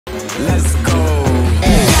Let's go.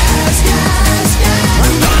 Gas, gas, gas.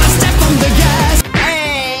 I'm gonna step on the gas.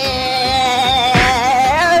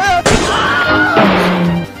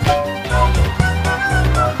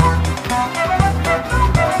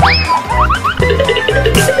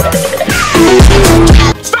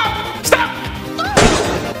 Stop! Stop!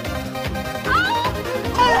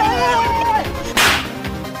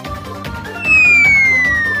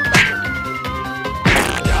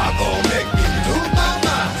 Y'all gon' make me lose my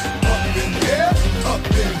mind. Up in here, up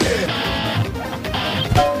in here.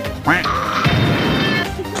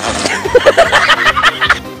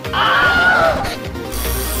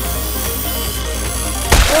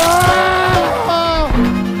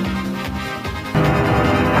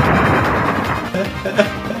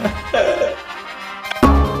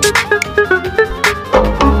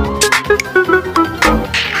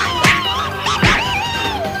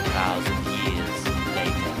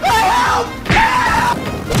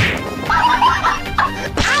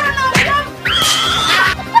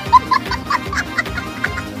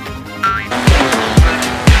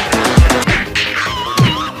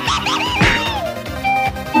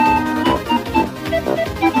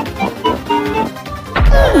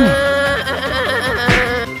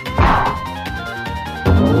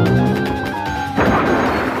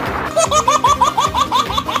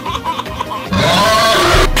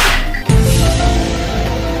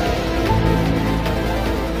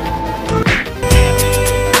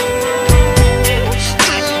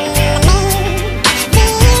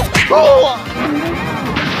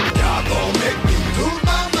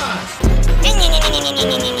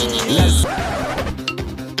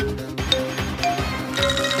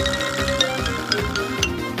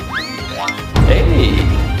 Hey,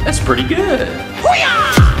 that's pretty good. Wait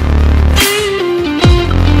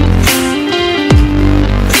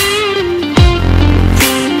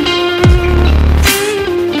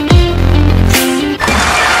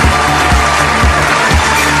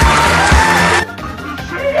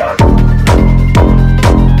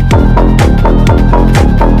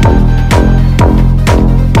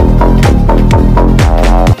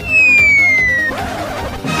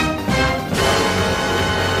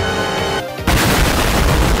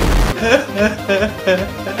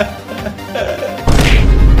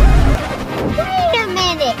a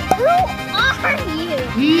minute, who are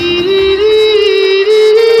you?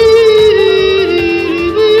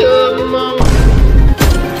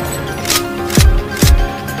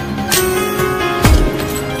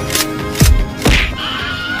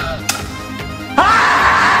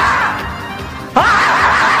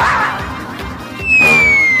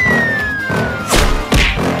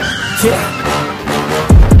 Yeah.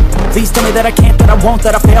 Please tell me that I can't, that I won't,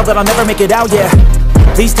 that I fail, that I'll never make it out, yeah.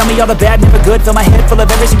 Please tell me all the bad, never good, fill my head full of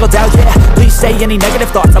every single doubt, yeah. Please say any negative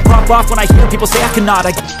thoughts, I pop off when I hear people say I cannot.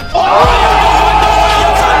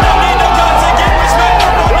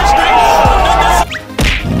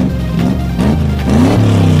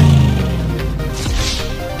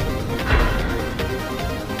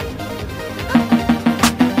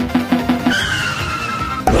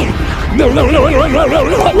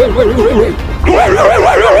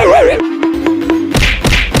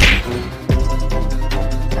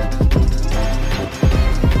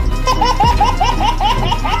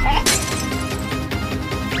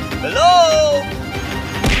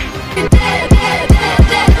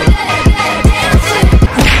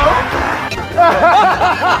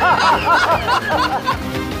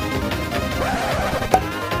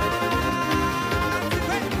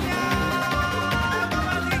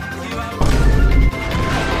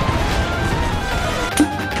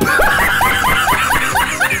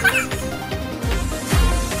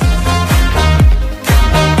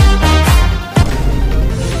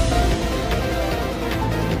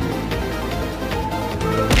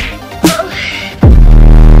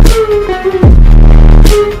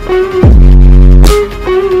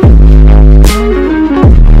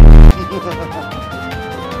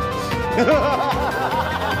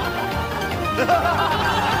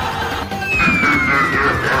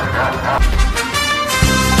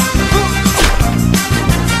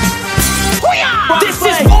 This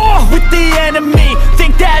is war with the enemy.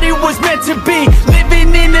 Think that it was meant to be.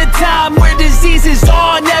 Living in a time where disease is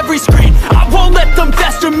on every screen. I won't let them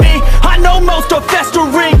fester me. I know most are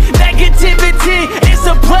festering. Negativity is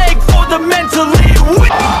a plague for the mentally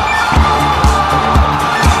weak.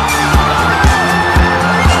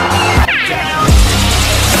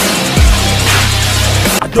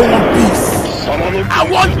 I don't want peace. I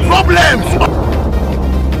want problems.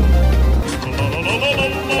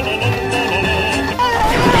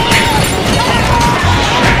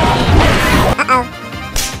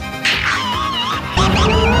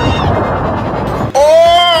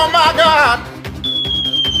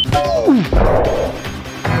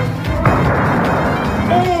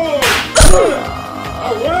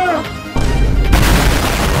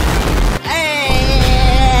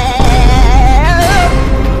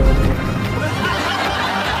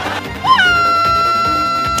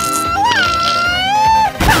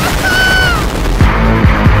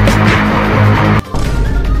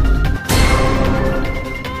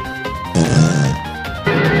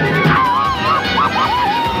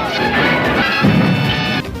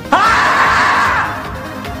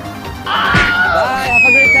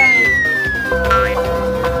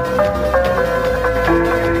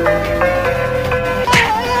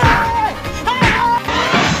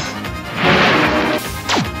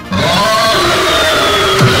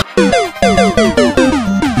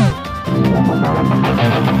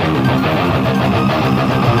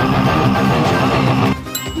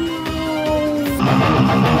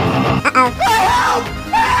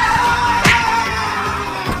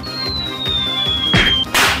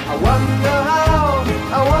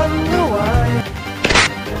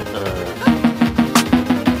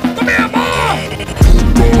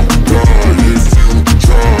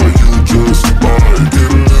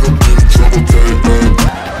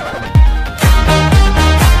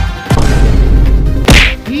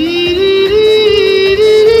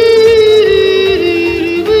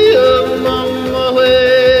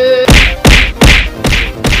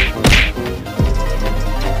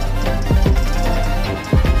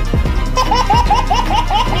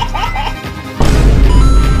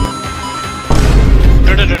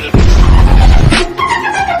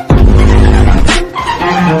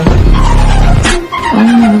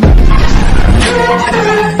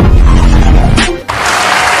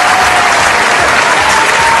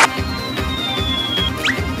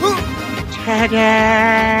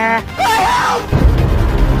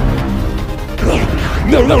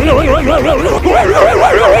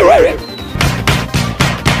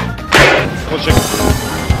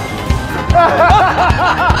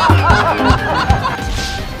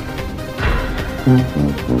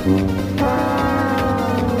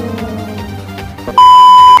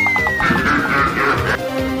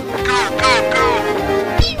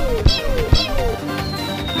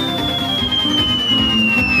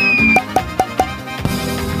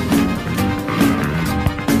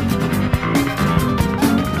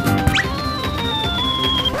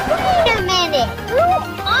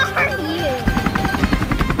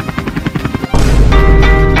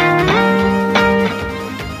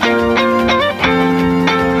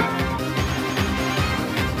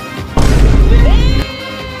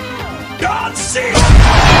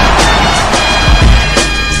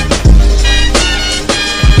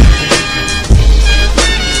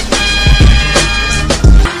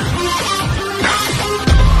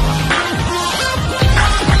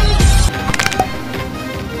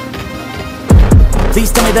 Please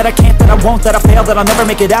tell me that I can't, that I won't, that I fail, that I'll never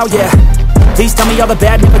make it out, yeah. Please tell me all the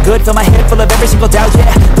bad, never good, fill my head full of every single doubt, yeah.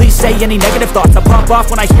 Please say any negative thoughts, I pop off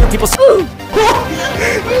when I hear people say